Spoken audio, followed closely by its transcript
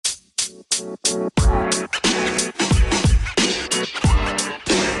Hello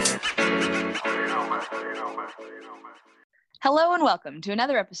and welcome to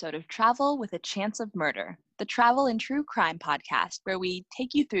another episode of Travel with a Chance of Murder, the travel and true crime podcast where we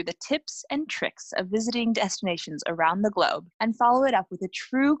take you through the tips and tricks of visiting destinations around the globe and follow it up with a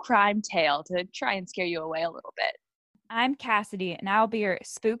true crime tale to try and scare you away a little bit. I'm Cassidy, and I'll be your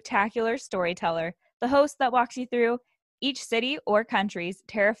spooktacular storyteller, the host that walks you through each city or country's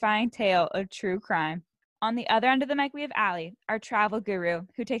terrifying tale of true crime. On the other end of the mic, we have Allie, our travel guru,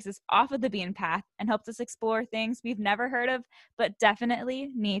 who takes us off of the beaten path and helps us explore things we've never heard of, but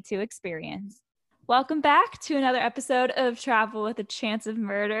definitely need to experience. Welcome back to another episode of Travel with a Chance of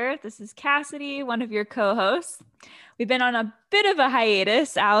Murder. This is Cassidy, one of your co-hosts. We've been on a bit of a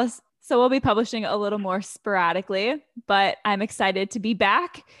hiatus, Alice, so we'll be publishing a little more sporadically, but I'm excited to be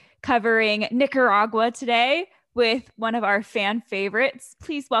back covering Nicaragua today with one of our fan favorites.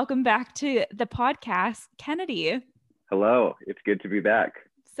 Please welcome back to the podcast, Kennedy. Hello, it's good to be back.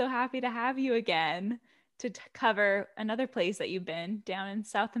 So happy to have you again to cover another place that you've been down in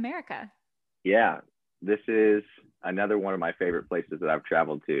South America. Yeah, this is another one of my favorite places that I've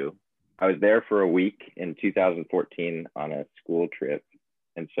traveled to. I was there for a week in 2014 on a school trip.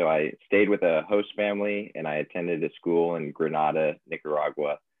 And so I stayed with a host family and I attended a school in Granada,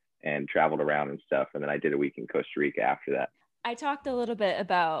 Nicaragua, and traveled around and stuff. And then I did a week in Costa Rica after that. I talked a little bit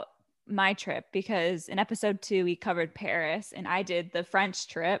about my trip because in episode 2, we covered Paris and I did the French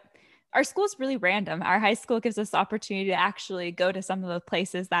trip. Our school's really random. Our high school gives us the opportunity to actually go to some of the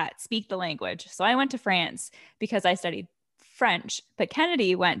places that speak the language. So I went to France because I studied French, but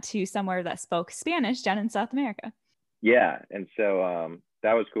Kennedy went to somewhere that spoke Spanish down in South America. Yeah. And so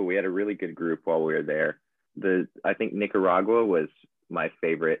that was cool. We had a really good group while we were there. I think Nicaragua was my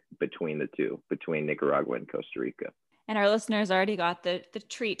favorite between the two, between Nicaragua and Costa Rica. And our listeners already got the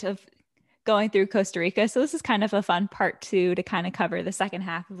treat of going through Costa Rica. So this is kind of a fun part 2 to kind of cover the second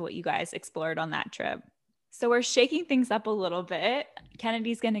half of what you guys explored on that trip. So we're shaking things up a little bit.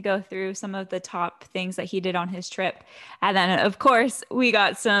 Kennedy's going to go through some of the top things that he did on his trip. And then, of course, we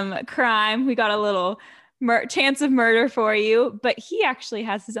got some crime. We got a little chance of murder for you. But he actually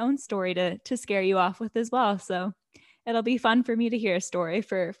has his own story to scare you off with as well. So it'll be fun for me to hear a story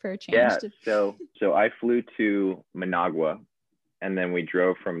for a change. So I flew to Managua, and then we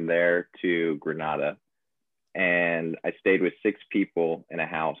drove from there to Granada. And I stayed with 6 people in a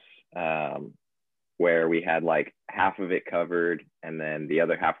house where we had like half of it covered, and then the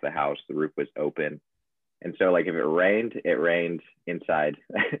other half of the house, the roof was open. And so like if it rained inside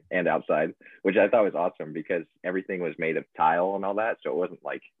and outside, which I thought was awesome because everything was made of tile and all that. So it wasn't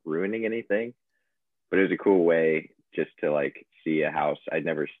like ruining anything, but it was a cool way just to like see a house. I'd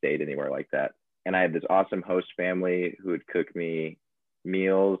never stayed anywhere like that. And I had this awesome host family who would cook me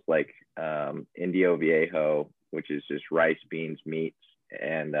meals like Indio Viejo, which is just rice, beans, meats,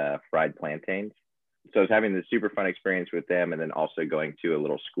 and fried plantains. So I was having this super fun experience with them, and then also going to a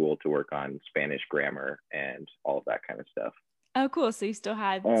little school to work on Spanish grammar and all of that kind of stuff. Oh, cool. So you still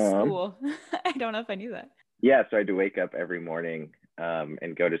had school. I don't know if I knew that. Yeah, so I had to wake up every morning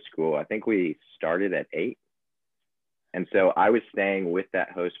and go to school. I think we started at 8. And so I was staying with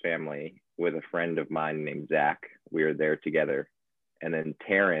that host family with a friend of mine named Zach. We were there together. And then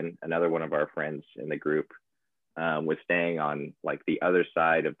Taryn, another one of our friends in the group, was staying on like the other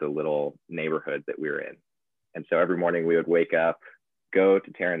side of the little neighborhood that we were in. And so every morning we would wake up, go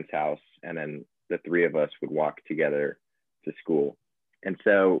to Taryn's house, and then the 3 of us would walk together to school. And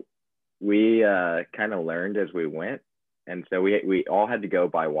so we kind of learned as we went. And so we all had to go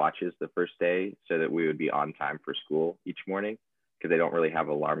by watches the first day so that we would be on time for school each morning because they don't really have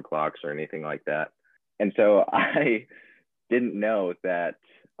alarm clocks or anything like that. And so I didn't know that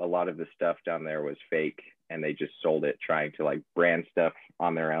a lot of the stuff down there was fake and they just sold it trying to like brand stuff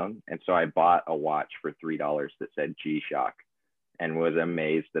on their own. And so I bought a watch for $3 that said G-Shock and was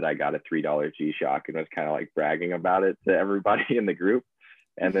amazed that I got a $3 G-Shock and was kind of like bragging about it to everybody in the group.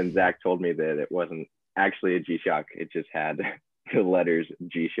 And then Zach told me that it wasn't actually a G-Shock. It just had the letters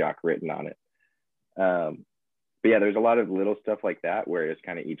G-Shock written on it. But yeah, there's a lot of little stuff like that where it's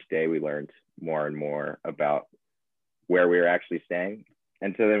kind of each day we learned more and more about where we were actually staying.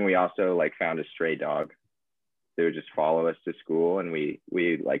 And so then we also like found a stray dog that would just follow us to school, and we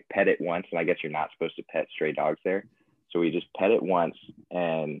like pet it once, and I guess you're not supposed to pet stray dogs there. So we just pet it once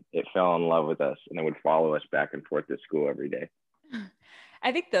and it fell in love with us and it would follow us back and forth to school every day.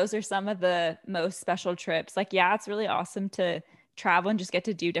 I think those are some of the most special trips. Like, yeah, it's really awesome to travel and just get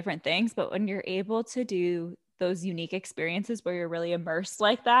to do different things. But when you're able to do those unique experiences where you're really immersed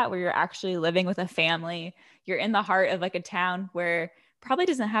like that, where you're actually living with a family, you're in the heart of like a town where probably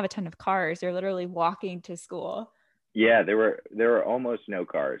doesn't have a ton of cars. They're literally walking to school. Yeah, there were almost no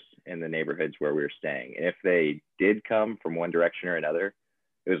cars in the neighborhoods where we were staying. And if they did come from one direction or another,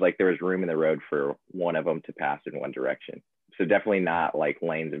 it was like there was room in the road for one of them to pass in one direction. So definitely not like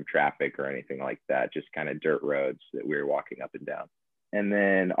lanes of traffic or anything like that, just kind of dirt roads that we were walking up and down. And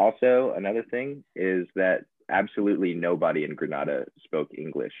then also another thing is that absolutely nobody in Granada spoke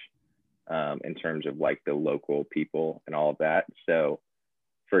English, in terms of like the local people and all of that. So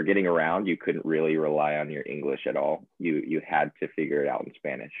for getting around, you couldn't really rely on your English at all. You had to figure it out in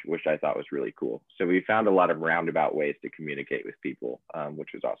Spanish, which I thought was really cool. So we found a lot of roundabout ways to communicate with people, which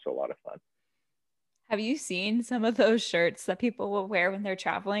was also a lot of fun. Have you seen some of those shirts that people will wear when they're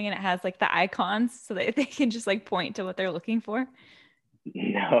traveling and it has like the icons so that they can just like point to what they're looking for?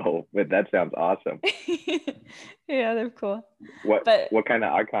 No, but that sounds awesome. Yeah, they're cool. What kind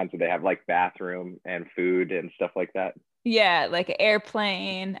of icons do they have? Like bathroom and food and stuff like that? Yeah, like an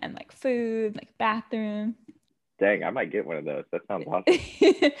airplane and like food, like bathroom. Dang, I might get one of those. That sounds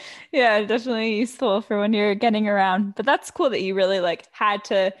awesome. Yeah, definitely useful for when you're getting around. But that's cool that you really like had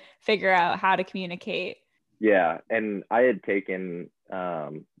to figure out how to communicate. Yeah, and I had taken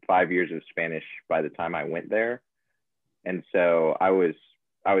 5 years of Spanish by the time I went there, and so I was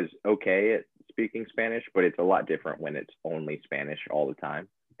okay at speaking Spanish, but it's a lot different when it's only Spanish all the time.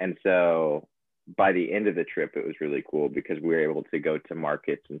 And so by the end of the trip, it was really cool because we were able to go to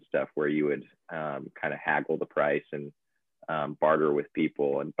markets and stuff where you would kind of haggle the price and barter with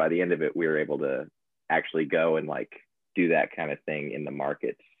people. And by the end of it, we were able to actually go and like do that kind of thing in the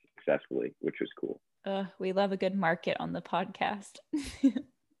markets successfully, which was cool. We love a good market on the podcast.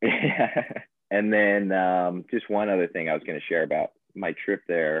 And then just one other thing I was going to share about my trip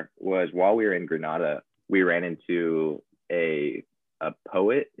there was while we were in Granada, we ran into a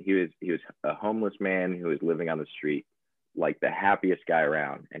poet. He was a homeless man who was living on the street, like the happiest guy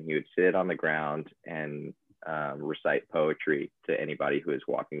around. And he would sit on the ground and recite poetry to anybody who was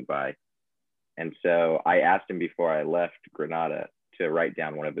walking by. And so I asked him before I left Granada to write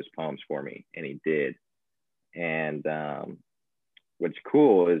down one of his poems for me, and he did. And what's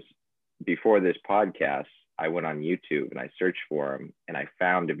cool is before this podcast, I went on YouTube and I searched for him, and I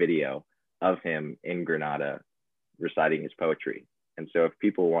found a video of him in Granada reciting his poetry. And so if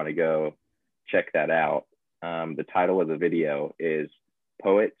people want to go check that out, the title of the video is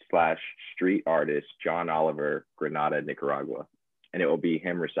Poet/Street Artist John Oliver, Granada, Nicaragua. And it will be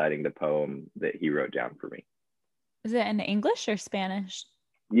him reciting the poem that he wrote down for me. Is it in English or Spanish?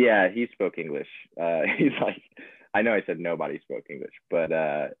 Yeah, he spoke English. He's like, I know I said nobody spoke English,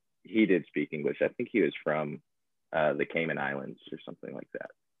 but he did speak English. I think he was from the Cayman Islands or something like that.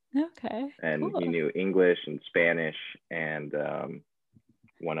 Okay. And cool. He knew English and Spanish and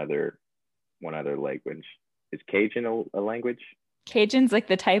one other language. Is Cajun a language? Cajun's like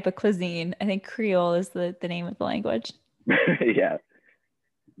the type of cuisine. I think Creole is the name of the language. Yeah,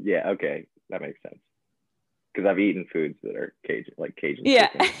 okay, that makes sense, because I've eaten foods that are Cajun, like Cajun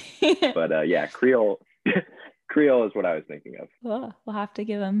chicken. But yeah, Creole is what I was thinking of. Well, we'll have to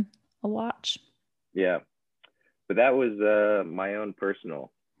give him a watch. Yeah, but that was my own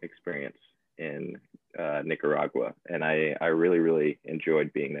personal experience in Nicaragua, and I really, really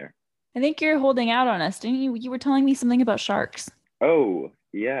enjoyed being there. I think you're holding out on us, didn't you? You were telling me something about sharks. Oh,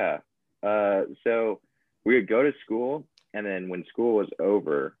 yeah. So we would go to school, and then when school was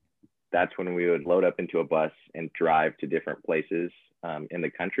over, that's when we would load up into a bus and drive to different places in the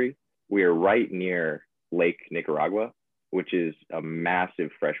country. We are right near Lake Nicaragua, which is a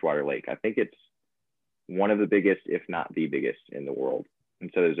massive freshwater lake. I think it's one of the biggest, if not the biggest, in the world. And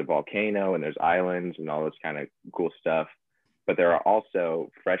so there's a volcano and there's islands and all this kind of cool stuff. But there are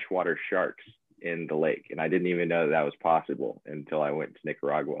also freshwater sharks in the lake. And I didn't even know that was possible until I went to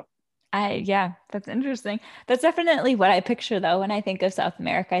Nicaragua. Yeah, that's interesting. That's definitely what I picture though. When I think of South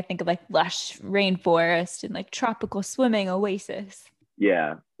America, I think of like lush rainforest and like tropical swimming oasis.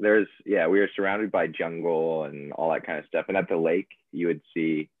 Yeah, we were surrounded by jungle and all that kind of stuff. And at the lake, you would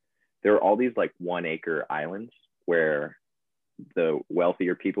see there were all these like 1 acre islands where the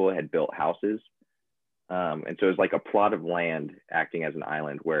wealthier people had built houses. And so it was like a plot of land acting as an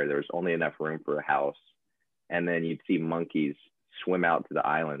island where there was only enough room for a house. And then you'd see monkeys swim out to the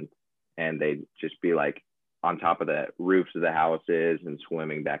island, and they'd just be like on top of the roofs of the houses and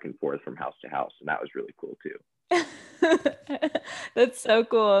swimming back and forth from house to house. And that was really cool too. That's so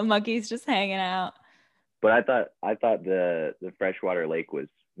cool. Monkeys just hanging out. But I thought the freshwater lake was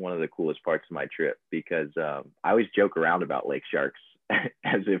one of the coolest parts of my trip, because I always joke around about lake sharks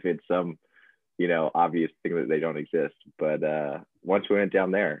as if it's some, obvious thing that they don't exist. But once we went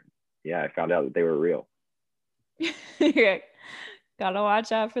down there, yeah, I found out that they were real. Yeah. Gotta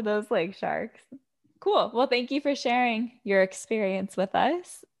watch out for those lake sharks. Cool. Well, thank you for sharing your experience with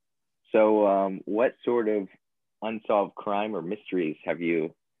us. So, what sort of unsolved crime or mysteries have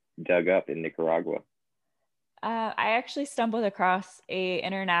you dug up in Nicaragua? I actually stumbled across a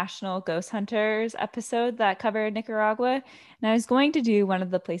International Ghost Hunters episode that covered Nicaragua, and I was going to do one of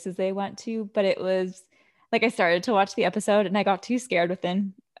the places they went to, but it was like I started to watch the episode and I got too scared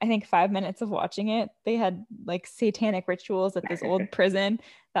within, I think, 5 minutes of watching it. They had like satanic rituals at this old prison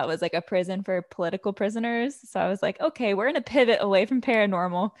that was like a prison for political prisoners. So I was like, okay, we're going to pivot away from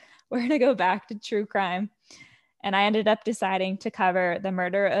paranormal. We're going to go back to true crime. And I ended up deciding to cover the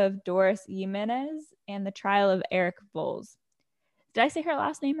murder of Doris Jimenez and the trial of Eric Vols. Did I say her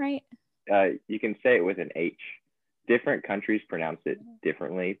last name right? You can say it with an H. Different countries pronounce it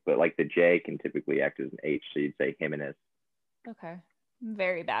differently, but like the J can typically act as an H, so you'd say Jimenez. Okay. I'm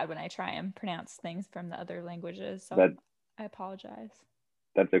very bad when I try and pronounce things from the other languages, so I apologize.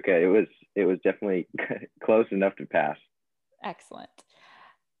 That's okay. It was definitely close enough to pass. Excellent.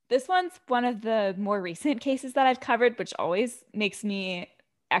 This one's one of the more recent cases that I've covered, which always makes me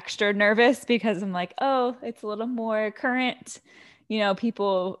extra nervous because I'm like, oh, it's a little more current. You know,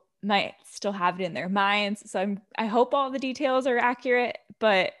 people might still have it in their minds. So I hope all the details are accurate,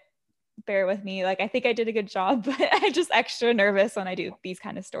 but bear with me. Like, I think I did a good job, but I'm just extra nervous when I do these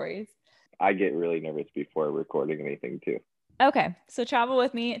kind of stories. I get really nervous before recording anything too. Okay, so travel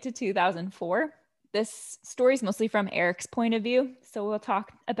with me to 2004. This story is mostly from Eric's point of view. So we'll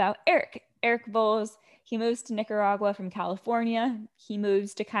talk about Eric. Eric Vols, he moves to Nicaragua from California. He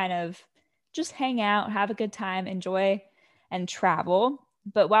moves to kind of just hang out, have a good time, enjoy, and travel.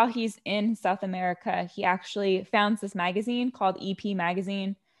 But while he's in South America, he actually founds this magazine called EP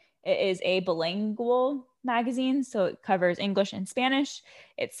Magazine. It is a bilingual magazine, so it covers English and Spanish.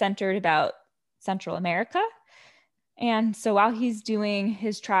 It's centered about Central America. And so while he's doing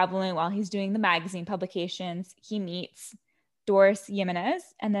his traveling, while he's doing the magazine publications, he meets Doris Jimenez,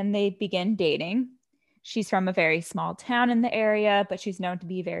 and then they begin dating. She's from a very small town in the area, but she's known to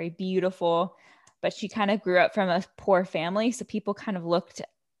be very beautiful. But she kind of grew up from a poor family, so people kind of looked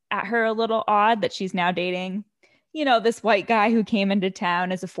at her a little odd that she's now dating, you know, this white guy who came into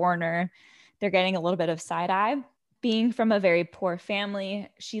town as a foreigner. They're getting a little bit of side eye. Being from a very poor family,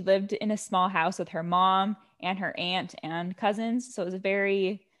 she lived in a small house with her mom and her aunt and cousins. So it was a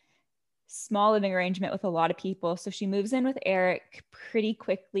very small living arrangement with a lot of people. So she moves in with Eric pretty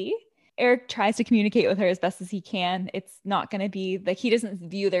quickly. Eric tries to communicate with her as best as he can. It's not going to be like, he doesn't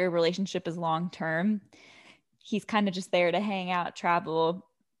view their relationship as long term. He's kind of just there to hang out, travel.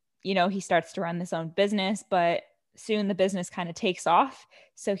 You know, he starts to run his own business, but soon the business kind of takes off.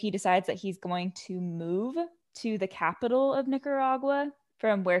 So he decides that he's going to move to the capital of Nicaragua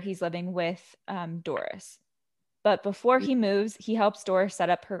from where he's living with Doris. But before he moves, he helps Doris set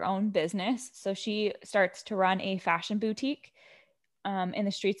up her own business. So she starts to run a fashion boutique in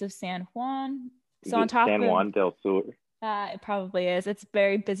the streets of San Juan. So on top San Juan del Sur. It probably is. It's a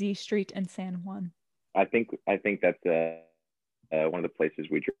very busy street in San Juan. I think that's one of the places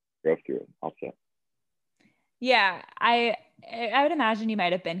we drove through also. Yeah, I would imagine you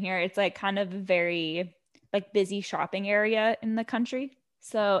might have been here. It's like kind of a very like busy shopping area in the country.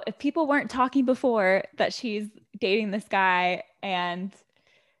 So if people weren't talking before that she's dating this guy and,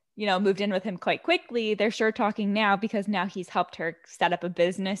 you know, moved in with him quite quickly, they're sure talking now because now he's helped her set up a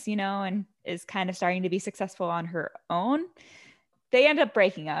business, you know, and is kind of starting to be successful on her own. They end up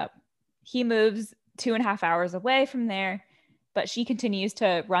breaking up. He moves 2.5 hours away from there, but she continues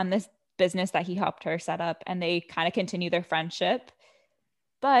to run this business that he helped her set up, and they kind of continue their friendship.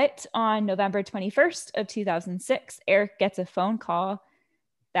 But on November 21st of 2006, Eric gets a phone call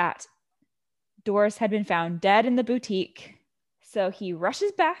that Doris had been found dead in the boutique. So he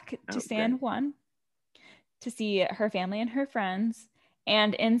rushes back to San Juan to see her family and her friends.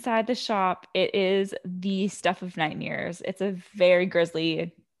 And inside the shop, it is the stuff of nightmares. It's a very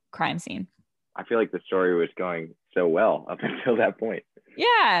grisly crime scene. I feel like the story was going so well up until that point.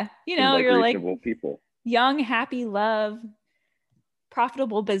 Yeah. You know, like you're reasonable like people. Young, happy love,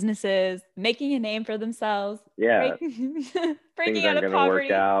 profitable businesses, making a name for themselves. Yeah. Breaking out of poverty. Things aren't going to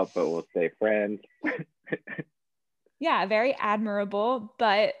work out, but we'll stay friends. Yeah, very admirable.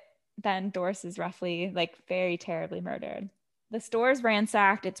 But then Doris is roughly like very terribly murdered. The store is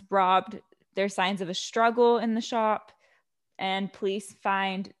ransacked. It's robbed. There's signs of a struggle in the shop. And police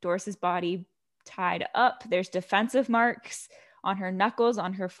find Doris's body tied up. There's defensive marks on her knuckles,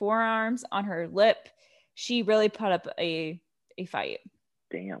 on her forearms, on her lip. She really put up a fight.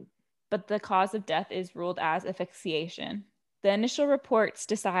 Damn. But the cause of death is ruled as asphyxiation. The initial reports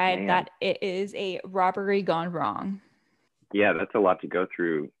decide that it is a robbery gone wrong. Yeah, that's a lot to go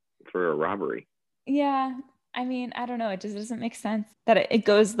through for a robbery. Yeah. I mean, I don't know. It just doesn't make sense that it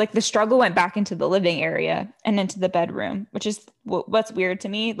goes like the struggle went back into the living area and into the bedroom, which is what's weird to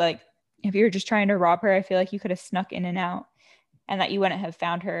me. Like, if you were just trying to rob her, I feel like you could have snuck in and out and that you wouldn't have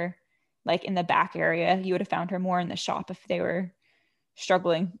found her like in the back area. You would have found her more in the shop if they were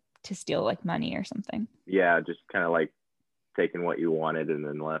struggling to steal like money or something. Yeah, just kind of like taking what you wanted and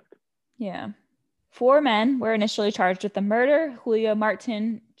then left. Yeah. 4 men were initially charged with the murder: Julio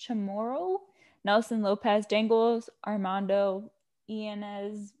Martin Chamorro, Nelson Lopez Dangles, Armando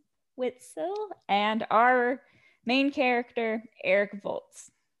Ianez Witzel, and our main character, Eric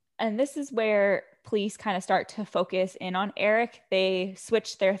Voltz. And this is where police kind of start to focus in on Eric. They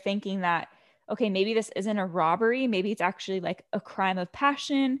switch their thinking that, okay, maybe this isn't a robbery. Maybe it's actually like a crime of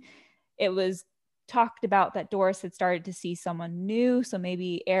passion. It was talked about that Doris had started to see someone new. So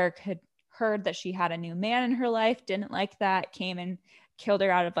maybe Eric had heard that she had a new man in her life, didn't like that, came and killed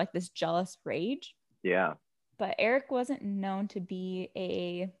her out of like this jealous rage. Yeah. But Eric wasn't known to be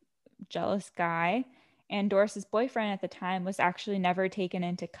a jealous guy. And Doris's boyfriend at the time was actually never taken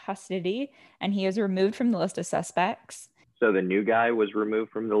into custody, and he was removed from the list of suspects. So the new guy was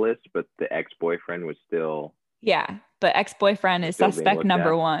removed from the list, but the ex-boyfriend was still. Yeah, but ex-boyfriend is Still being suspect looked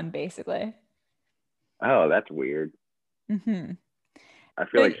number at. one, basically. Oh, that's weird. Mm-hmm. I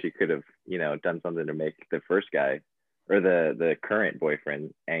feel like she could have, done something to make the first guy or the current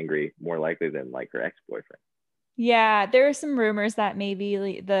boyfriend angry more likely than like her ex-boyfriend. Yeah, there were some rumors that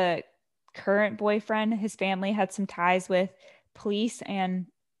maybe the current boyfriend, his family had some ties with police and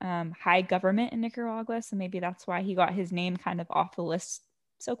high government in Nicaragua. So maybe that's why he got his name kind of off the list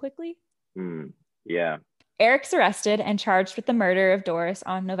so quickly. Yeah. Eric's arrested and charged with the murder of Doris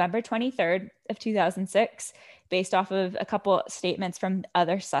on November 23rd of 2006, based off of a couple statements from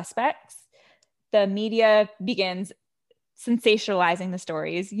other suspects. The media begins sensationalizing the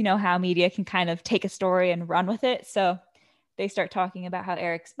stories. You know how media can kind of take a story and run with it. So they start talking about how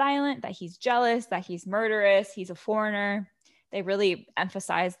Eric's violent, that he's jealous, that he's murderous, he's a foreigner. They really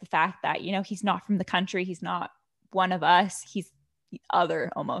emphasize the fact that, he's not from the country. He's not one of us. He's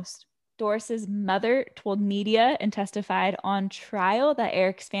other almost. Doris's mother told media and testified on trial that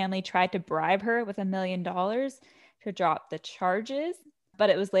Eric's family tried to bribe her with $1 million to drop the charges,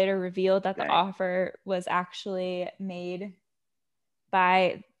 but it was later revealed that the offer was actually made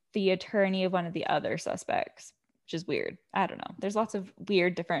by the attorney of one of the other suspects, which is weird. I don't know. There's lots of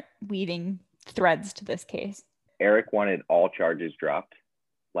weird, different weaving threads to this case. Eric wanted all charges dropped,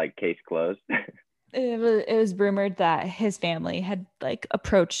 like case closed. It was rumored that his family had like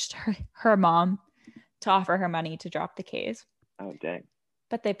approached her mom to offer her money to drop the case. Oh, dang.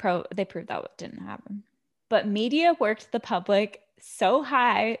 But they proved that didn't happen. But media worked the public so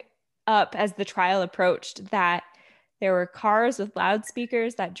high up as the trial approached that there were cars with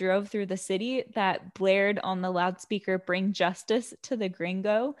loudspeakers that drove through the city that blared on the loudspeaker, "Bring justice to the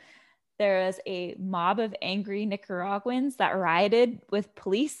gringo." There was a mob of angry Nicaraguans that rioted with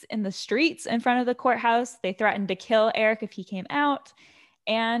police in the streets in front of the courthouse. They threatened to kill Eric if he came out.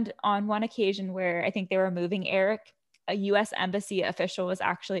 And on one occasion where I think they were moving Eric, a U.S. embassy official was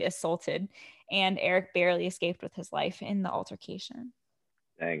actually assaulted, and Eric barely escaped with his life in the altercation.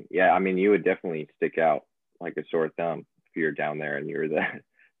 Dang. Yeah, I mean, you would definitely stick out like a sore thumb if you're down there and you're the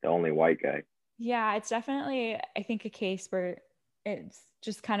only white guy. Yeah, it's definitely, I think, a case where it's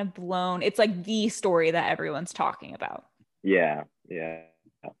just kind of blown. It's like the story that everyone's talking about. Yeah.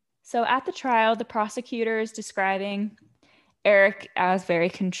 So at the trial, the prosecutor is describing Eric as very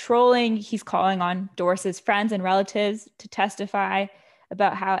controlling. He's calling on Doris's friends and relatives to testify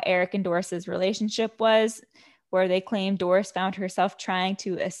about how Eric and Doris's relationship was, where they claim Doris found herself trying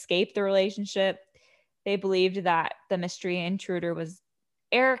to escape the relationship. They believed that the mystery intruder was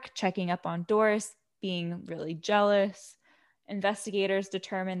Eric checking up on Doris, being really jealous. Investigators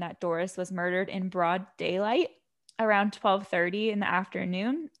determined that Doris was murdered in broad daylight around 12:30 in the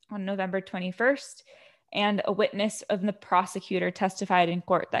afternoon on November 21st. And a witness of the prosecutor testified in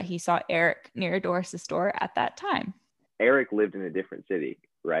court that he saw Eric near Doris's store at that time. Eric lived in a different city,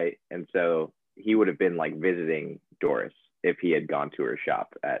 right? And so he would have been like visiting Doris if he had gone to her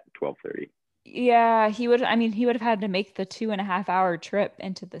shop at 12:30. Yeah, he would have had to make the 2.5-hour trip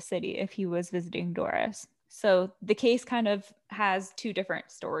into the city if he was visiting Doris. So the case kind of has two different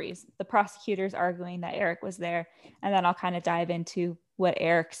stories. The prosecutor's arguing that Eric was there, and then I'll kind of dive into what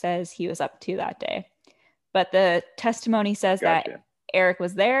Eric says he was up to that day. But the testimony says that Eric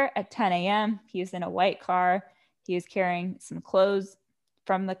was there at 10 a.m. He was in a white car. He was carrying some clothes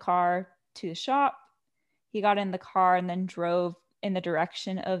from the car to the shop. He got in the car and then drove in the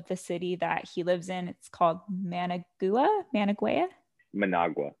direction of the city that he lives in. It's called Managua. Managua.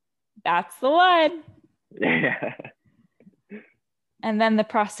 That's the one. Yeah. And then the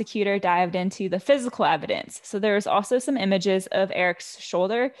prosecutor dived into the physical evidence. So there was also some images of Eric's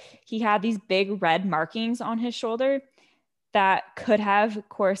shoulder. He had these big red markings on his shoulder that could have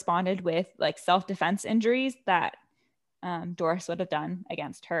corresponded with like self-defense injuries that Doris would have done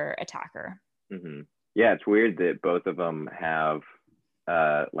against her attacker. Mm-hmm. Yeah, it's weird that both of them have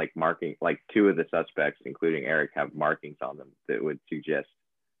like marking, like two of the suspects, including Eric, have markings on them that would suggest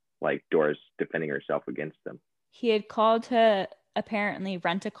like Doris defending herself against them. He had called to apparently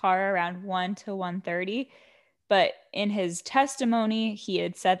rent a car around 1 to 1:30, but in his testimony, he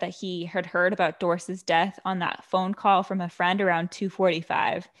had said that he had heard about Doris's death on that phone call from a friend around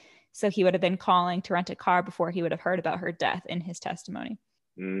 2:45. So he would have been calling to rent a car before he would have heard about her death in his testimony.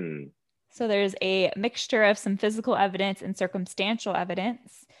 So there's a mixture of some physical evidence and circumstantial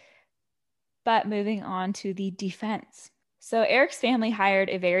evidence. But moving on to the defense. So Eric's family hired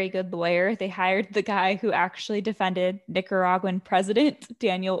a very good lawyer. They hired the guy who actually defended Nicaraguan President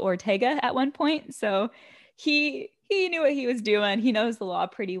Daniel Ortega at one point. So he knew what he was doing. He knows the law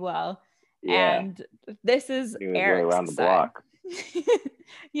pretty well. Yeah. And this is Eric's around the side. block.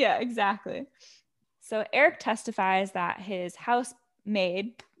 Yeah, exactly. So Eric testifies that his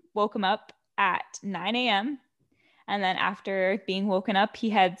housemaid woke him up at 9 a.m. And then after being woken up,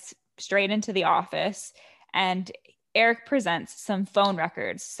 he heads straight into the office, and Eric presents some phone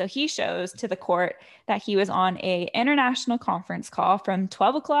records. So he shows to the court that he was on an international conference call from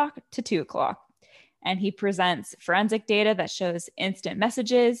 12 o'clock to 2 o'clock. And he presents forensic data that shows instant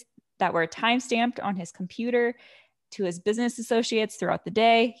messages that were timestamped on his computer to his business associates throughout the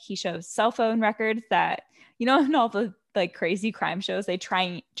day. He shows cell phone records that, in all the like crazy crime shows, they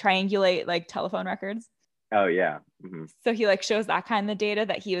triangulate like telephone records. Oh, yeah. Mm-hmm. So he like shows that kind of data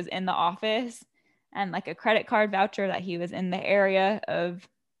that he was in the office, and like a credit card voucher that he was in the area of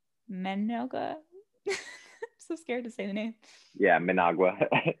Managua. I'm so scared to say the name. Yeah, Managua.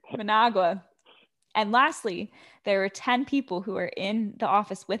 Managua. And lastly, there were 10 people who were in the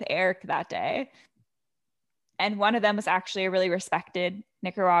office with Eric that day. And one of them was actually a really respected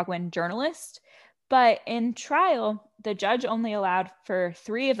Nicaraguan journalist. But in trial, the judge only allowed for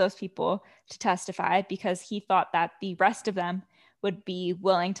 3 of those people to testify because he thought that the rest of them would be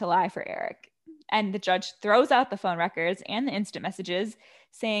willing to lie for Eric. And the judge throws out the phone records and the instant messages,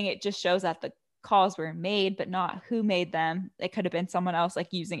 saying it just shows that the calls were made, but not who made them. It could have been someone else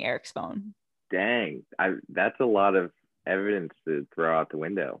like using Eric's phone. Dang, that's a lot of evidence to throw out the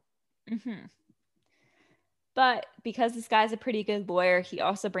window. Mm-hmm. But because this guy's a pretty good lawyer, he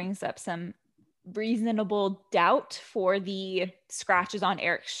also brings up some reasonable doubt for the scratches on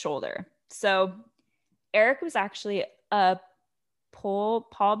Eric's shoulder. So Eric was actually a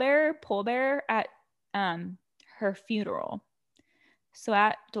pallbearer at her funeral. So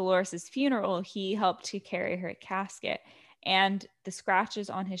at Dolores's funeral, he helped to carry her casket, and the scratches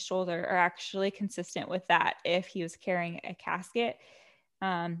on his shoulder are actually consistent with that. If he was carrying a casket,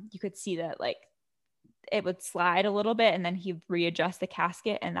 you could see that like it would slide a little bit and then he'd readjust the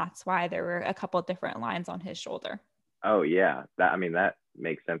casket, and that's why there were a couple of different lines on his shoulder. Oh yeah, that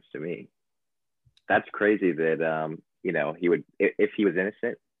makes sense to me. That's crazy that he would, if he was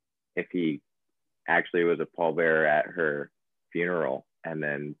innocent, if he actually was a pallbearer at her funeral, and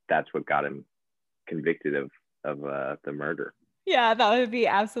then that's what got him convicted of the murder. Yeah, that would be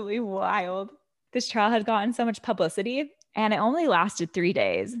absolutely wild. This trial had gotten so much publicity, and it only lasted 3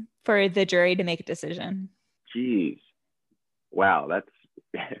 days for the jury to make a decision. Jeez. Wow,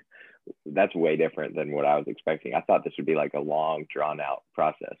 that's way different than what I was expecting. I thought this would be like a long, drawn-out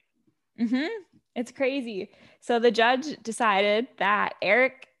process. Mm-hmm. It's crazy. So the judge decided that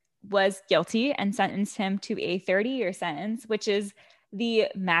Eric was guilty and sentenced him to a 30-year sentence, which is the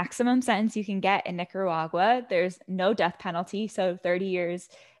maximum sentence you can get in Nicaragua. There's no death penalty, so 30 years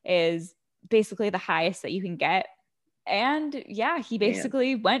is basically the highest that you can get. And yeah, he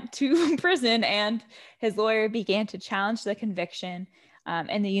basically went to prison, and his lawyer began to challenge the conviction.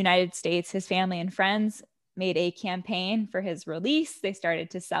 In the United States, his family and friends made a campaign for his release. They started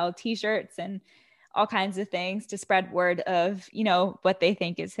to sell t-shirts and all kinds of things to spread word of, what they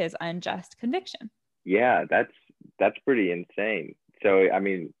think is his unjust conviction. Yeah, that's pretty insane. So, I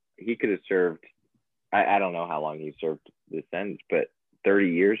mean, he could have served, I don't know how long he served the sentence, but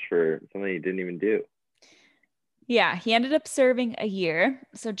 30 years for something he didn't even do. Yeah, he ended up serving a year.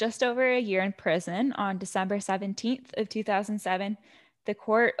 So just over a year in prison. On December 17th of 2007, the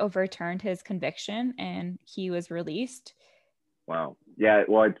court overturned his conviction and he was released. Wow. Yeah,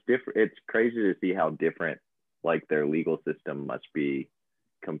 well, it's different. It's crazy to see how different like their legal system must be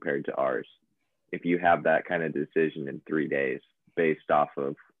compared to ours. If you have that kind of decision in 3 days based off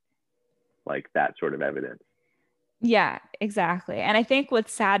of like that sort of evidence. Yeah, exactly. And I think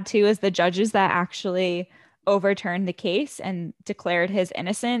what's sad too is the judges that actually overturned the case and declared his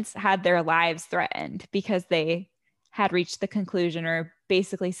innocence had their lives threatened because they had reached the conclusion or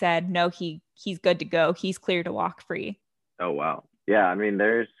basically said, no, he's good to go. He's clear to walk free. Oh, wow. Yeah. I mean,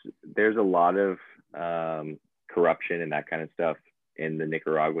 there's a lot of corruption and that kind of stuff in the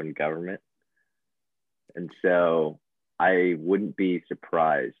Nicaraguan government. And so I wouldn't be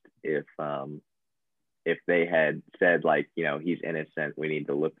surprised if they had said like, you know, he's innocent, we need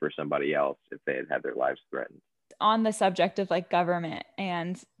to look for somebody else, if they had had their lives threatened. On the subject of like government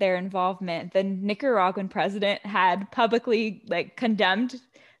and their involvement, the Nicaraguan president had publicly like condemned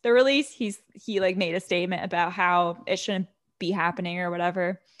the release. He like made a statement about how it shouldn't be happening or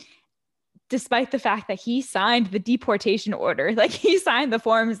whatever, despite the fact that he signed the deportation order. Like he signed the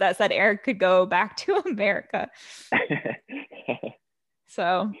forms that said Eric could go back to America.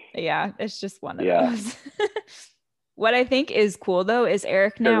 So yeah, it's just one of those. What I think is cool though is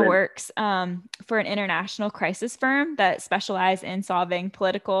Eric now works for an international crisis firm that specializes in solving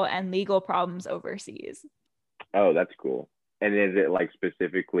political and legal problems overseas. Oh, that's cool. And is it like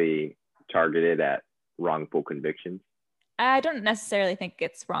specifically targeted at wrongful convictions? I don't necessarily think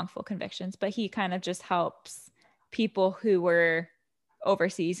it's wrongful convictions, but he kind of just helps people who were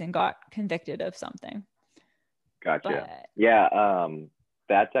overseas and got convicted of something. Gotcha. Yeah.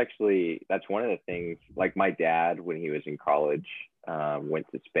 That's one of the things, like my dad, when he was in college, went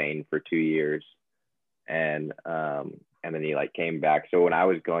to Spain for 2 years and then he like came back. So when I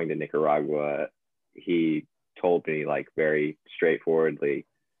was going to Nicaragua, he told me like very straightforwardly,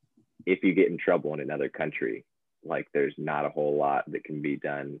 if you get in trouble in another country, like there's not a whole lot that can be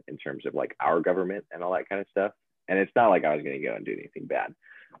done in terms of like our government and all that kind of stuff. And it's not like I was going to go and do anything bad,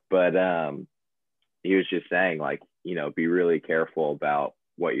 but he was just saying like, you know, be really careful about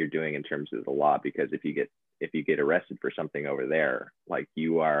what you're doing in terms of the law, because if you get arrested for something over there, like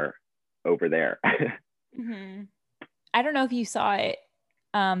you are over there. Mm-hmm. I don't know if you saw it,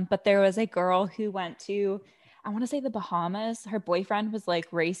 but there was a girl who went to, I want to say the Bahamas. Her boyfriend was like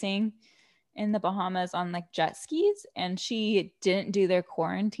racing in the Bahamas on like jet skis, and she didn't do their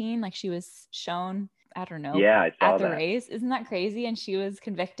quarantine. Like she was shown, I don't know, I saw at the that. race. Isn't that crazy? And she was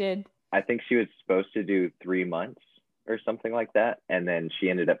convicted. I think she was supposed to do 3 months or something like that, and then she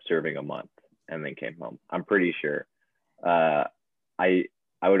ended up serving a month and then came home. I'm pretty sure.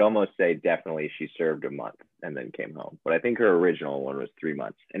 I would almost say definitely she served a month and then came home, but I think her original one was 3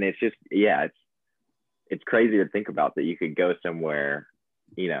 months. And it's just, it's crazy to think about that you could go somewhere,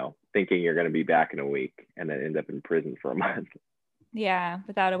 you know, thinking you're going to be back in a week and then end up in prison for a month. Yeah,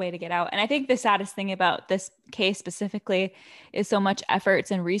 without a way to get out. And I think the saddest thing about this case specifically is so much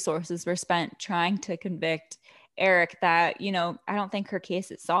efforts and resources were spent trying to convict Eric that, you know, I don't think her case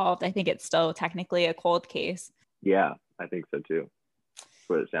is solved. I think it's still technically a cold case. Yeah, I think so too. That's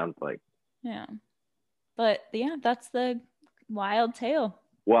what it sounds like. Yeah. But yeah, that's the wild tale.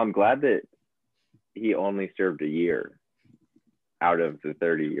 Well, I'm glad that he only served a year out of the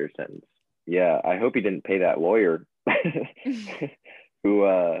 30-year sentence. Yeah, I hope he didn't pay that lawyer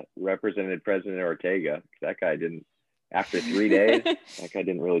who represented President Ortega. That guy didn't, after 3 days, that guy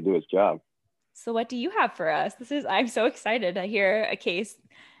didn't really do his job. So what do you have for us? I'm so excited to hear a case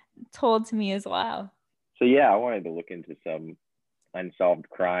told to me as well. So yeah, I wanted to look into some unsolved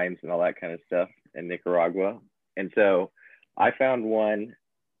crimes and all that kind of stuff in Nicaragua. And so I found one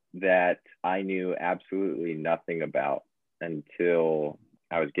that I knew absolutely nothing about until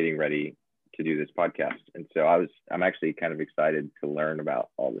I was getting ready to do this podcast. And so I'm actually kind of excited to learn about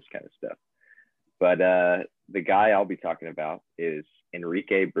all this kind of stuff. But the guy I'll be talking about is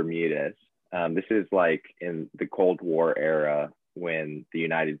Enrique Bermudez. This is like in the Cold War era when the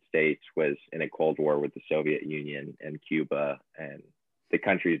United States was in a Cold War with the Soviet Union and Cuba and the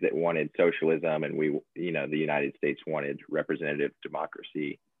countries that wanted socialism, and the United States wanted representative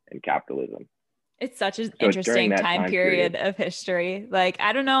democracy and capitalism. It's such an interesting time period of history. Like,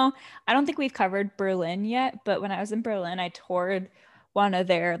 I don't know. I don't think we've covered Berlin yet, but when I was in Berlin, I toured one of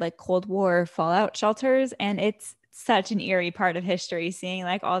their like Cold War fallout shelters. And it's such an eerie part of history, seeing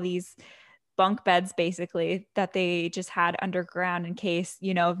like all these bunk beds basically that they just had underground in case,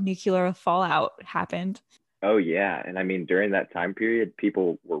 you know, nuclear fallout happened. Oh yeah. And I mean, during that time period,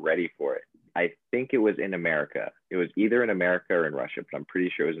 people were ready for it. I think it was in America. It was either in America or in Russia, but I'm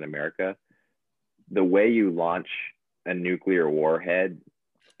pretty sure it was in America. The way you launch a nuclear warhead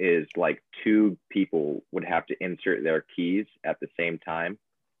is like 2 people would have to insert their keys at the same time.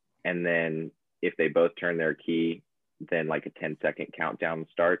 And then if they both turn their key, then like a 10-second countdown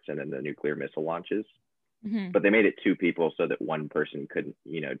starts and then the nuclear missile launches. Mm-hmm. But they made it 2 people so that one person couldn't,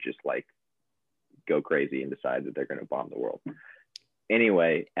 just like go crazy and decide that they're going to bomb the world.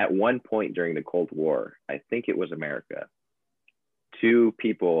 Anyway, at one point during the Cold War, I think it was America, 2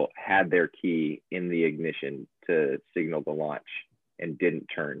 people had their key in the ignition to signal the launch and didn't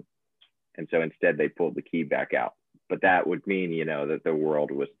turn. And so instead they pulled the key back out. But that would mean, that the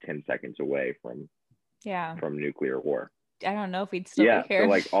world was 10 seconds away from nuclear war. I don't know if we'd still be here. So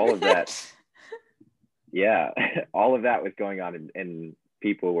like all of that, all of that was going on, and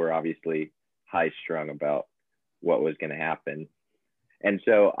people were obviously high strung about what was going to happen. And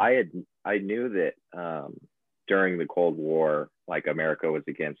so I knew that during the Cold War, like America was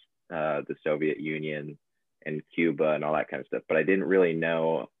against the Soviet Union and Cuba and all that kind of stuff, but I didn't really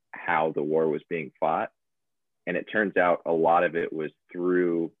know how the war was being fought. And it turns out a lot of it was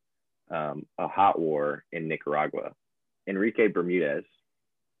through a hot war in Nicaragua. Enrique Bermudez,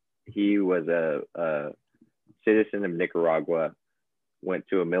 he was a citizen of Nicaragua, went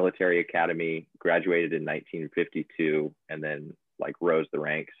to a military academy, graduated in 1952, and then like rose the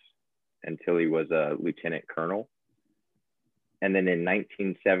ranks until he was a lieutenant colonel. And then in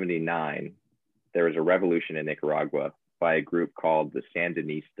 1979, there was a revolution in Nicaragua by a group called the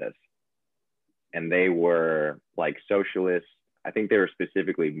Sandinistas. And they were like socialists. I think they were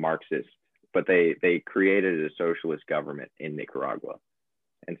specifically Marxist, but they created a socialist government in Nicaragua.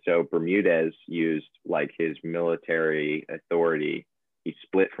 And so Bermudez used like his military authority. He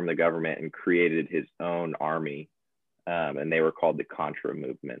split from the government and created his own army. And they were called the Contra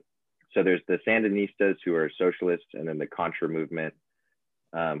movement. So there's the Sandinistas, who are socialists, and then the Contra movement,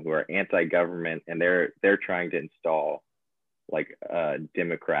 who are anti-government, and they're trying to install like a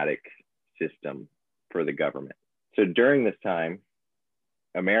democratic system for the government. So during this time,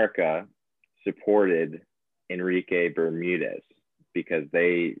 America supported Enrique Bermudez because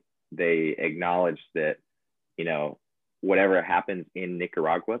they acknowledged that, whatever happens in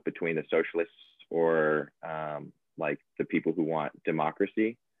Nicaragua between the socialists or like the people who want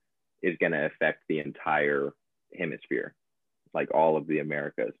democracy is going to affect the entire hemisphere, like all of the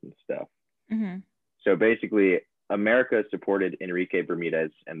Americas and stuff. Mm-hmm. So basically, America supported Enrique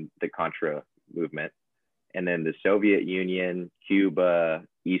Bermudez and the Contra movement. And then the Soviet Union, Cuba,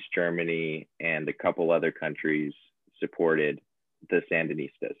 East Germany, and a couple other countries supported the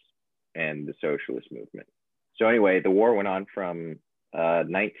Sandinistas and the socialist movement. So anyway, the war went on from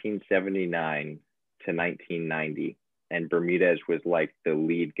 1979 to 1990. And Bermudez was like the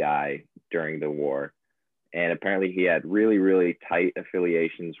lead guy during the war. And apparently he had really, really tight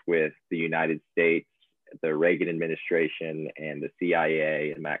affiliations with the United States, the Reagan administration, and the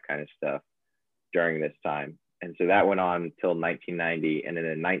CIA and that kind of stuff during this time. And so that went on until 1990. And then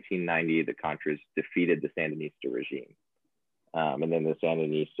in 1990, the Contras defeated the Sandinista regime. And then the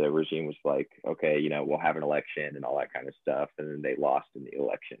Sandinista regime was like, okay, we'll have an election and all that kind of stuff. And then they lost in the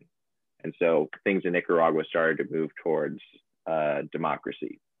election. And so things in Nicaragua started to move towards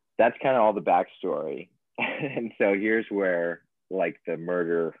democracy. That's kind of all the backstory. And so here's where like the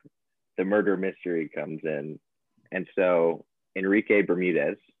murder mystery comes in. And so Enrique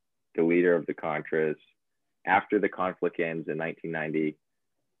Bermudez, the leader of the Contras, after the conflict ends in 1990,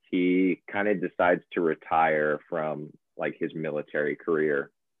 he kind of decides to retire from like his military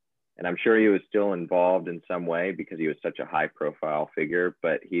career. And I'm sure he was still involved in some way because he was such a high profile figure,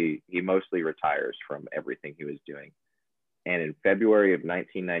 but he mostly retires from everything he was doing. And in February of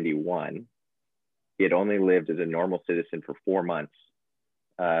 1991, he had only lived as a normal citizen for 4 months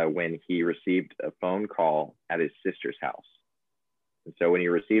when he received a phone call at his sister's house. And so when he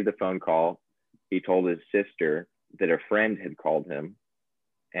received the phone call, he told his sister that a friend had called him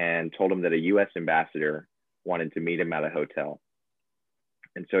and told him that a US ambassador wanted to meet him at a hotel.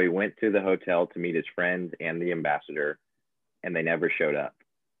 And so he went to the hotel to meet his friend and the ambassador, and they never showed up.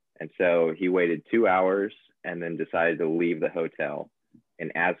 And so he waited 2 hours and then decided to leave the hotel.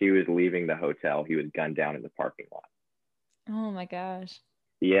 And as he was leaving the hotel, he was gunned down in the parking lot. Oh my gosh.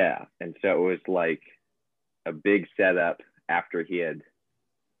 Yeah. And so it was like a big setup after he had,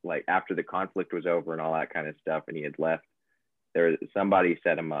 like after the conflict was over and all that kind of stuff, and he had left, somebody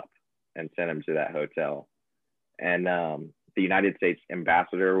set him up and sent him to that hotel. And the United States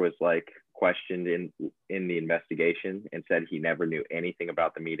ambassador was like questioned in the investigation and said he never knew anything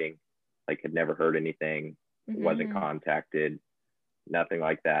about the meeting, like had never heard anything, wasn't contacted, nothing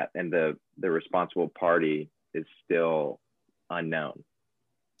like that. And the responsible party is still unknown.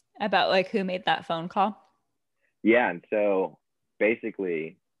 About like who made that phone call? Yeah. And so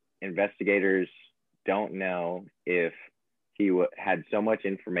basically investigators don't know if had so much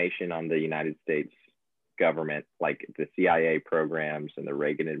information on the United States government, like the CIA programs and the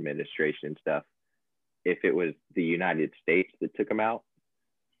Reagan administration and stuff, if it was the United States that took him out,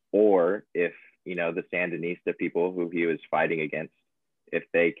 or if, the Sandinista people who he was fighting against, if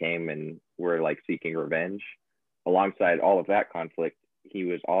they came and were like seeking revenge. Alongside all of that conflict, he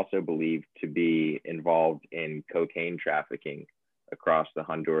was also believed to be involved in cocaine trafficking across the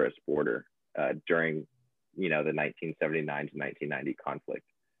Honduras border during, the 1979 to 1990 conflict.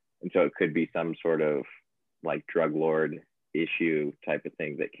 And so it could be some sort of like drug lord issue type of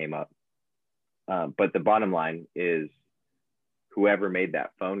thing that came up. But the bottom line is whoever made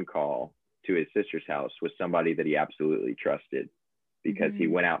that phone call to his sister's house was somebody that he absolutely trusted, because he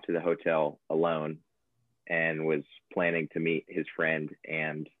went out to the hotel alone and was planning to meet his friend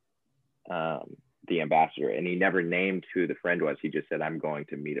and the ambassador. And he never named who the friend was. He just said, I'm going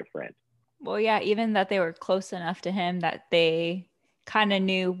to meet a friend. Well, yeah, even that they were close enough to him that they kind of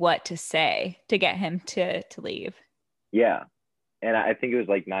knew what to say to get him to leave. Yeah. And I think it was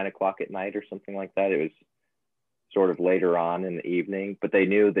like 9 o'clock at night or something like that. It was sort of later on in the evening, but they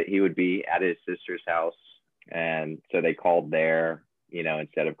knew that he would be at his sister's house. And so they called there,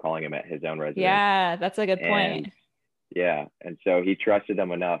 instead of calling him at his own residence. Yeah, that's a good point. Yeah. And so he trusted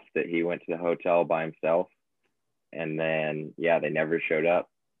them enough that he went to the hotel by himself. And then, they never showed up.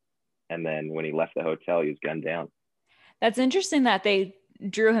 And then when he left the hotel, he was gunned down. That's interesting that they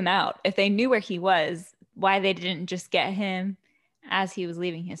drew him out. If they knew where he was, why they didn't just get him as he was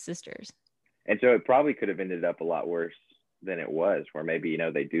leaving his sister's. And so it probably could have ended up a lot worse than it was, where maybe,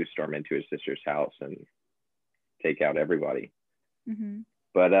 they do storm into his sister's house and take out everybody. Mm-hmm.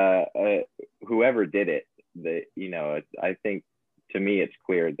 But whoever did it, I think, to me, it's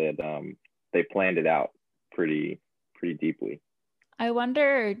clear that they planned it out pretty deeply. I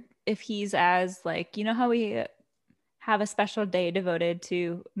wonder if he's as like, how we have a special day devoted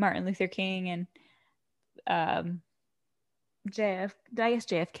to Martin Luther King and I guess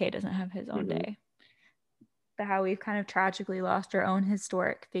JFK doesn't have his own day, but how we've kind of tragically lost our own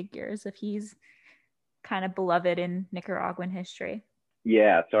historic figures, if he's kind of beloved in Nicaraguan history.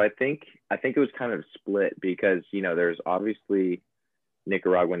 Yeah, so I think it was kind of split, because there's obviously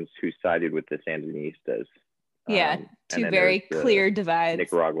Nicaraguans who sided with the Sandinistas. Two very clear divides.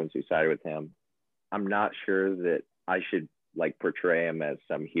 Nicaraguans who sided with him. I'm not sure that I should like portray him as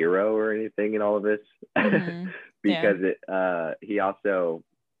some hero or anything in all of this, because he also,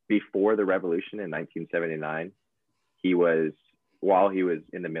 before the revolution in 1979, while he was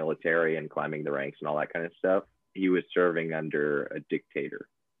in the military and climbing the ranks and all that kind of stuff, he was serving under a dictator.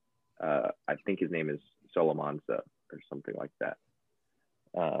 I think his name is Somoza or something like that,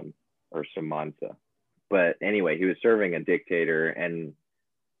 or Somoza. But anyway, he was serving a dictator, and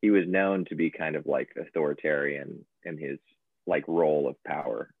he was known to be kind of like authoritarian in his like role of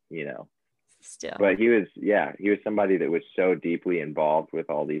power, Still. But he was somebody that was so deeply involved with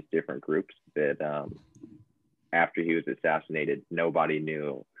all these different groups that after he was assassinated, nobody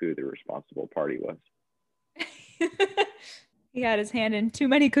knew who the responsible party was. He had his hand in too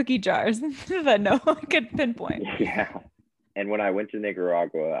many cookie jars that no one could pinpoint. Yeah. And when I went to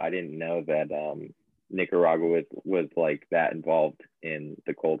Nicaragua, I didn't know that Nicaragua was like that involved in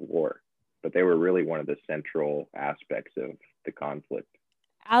the Cold War, but they were really one of the central aspects of the conflict.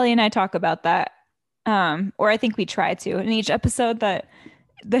 Allie and I talk about that, or I think we try to in each episode, that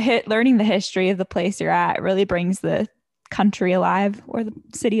learning the history of the place you're at really brings the country alive, or the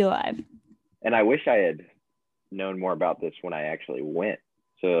city alive. And I wish I had known more about this when I actually went,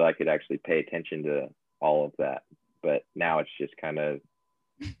 so that I could actually pay attention to all of that. But now it's just kind of,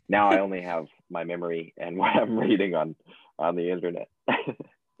 now I only have my memory and what I'm reading on the internet.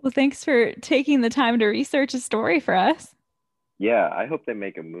 Well, thanks for taking the time to research a story for us. Yeah, I hope they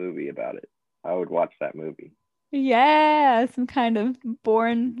make a movie about it. I would watch that movie. Yeah, some kind of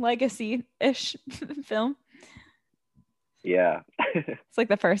Bourne Legacy-ish film. Yeah. It's like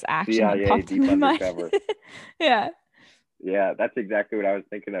the first action CIA that popped Deep in my Undercover. mind. Yeah. Yeah, that's exactly what I was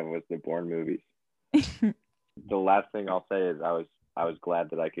thinking of, was the Bourne movies. The last thing I'll say is I was glad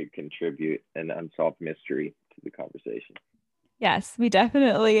that I could contribute an unsolved mystery to the conversation. Yes, we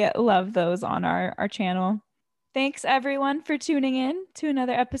definitely love those on our channel. Thanks everyone for tuning in to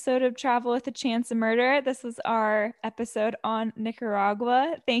another episode of Travel with a Chance of Murder. This was our episode on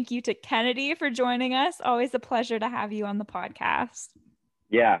Nicaragua. Thank you to Kennedy for joining us. Always a pleasure to have you on the podcast.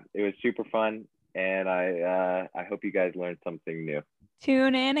 Yeah, it was super fun, and I hope you guys learned something new.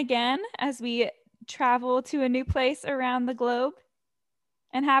 Tune in again as we travel to a new place around the globe,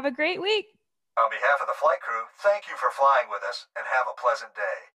 and have a great week. On behalf of the flight crew, thank you for flying with us, and have a pleasant day.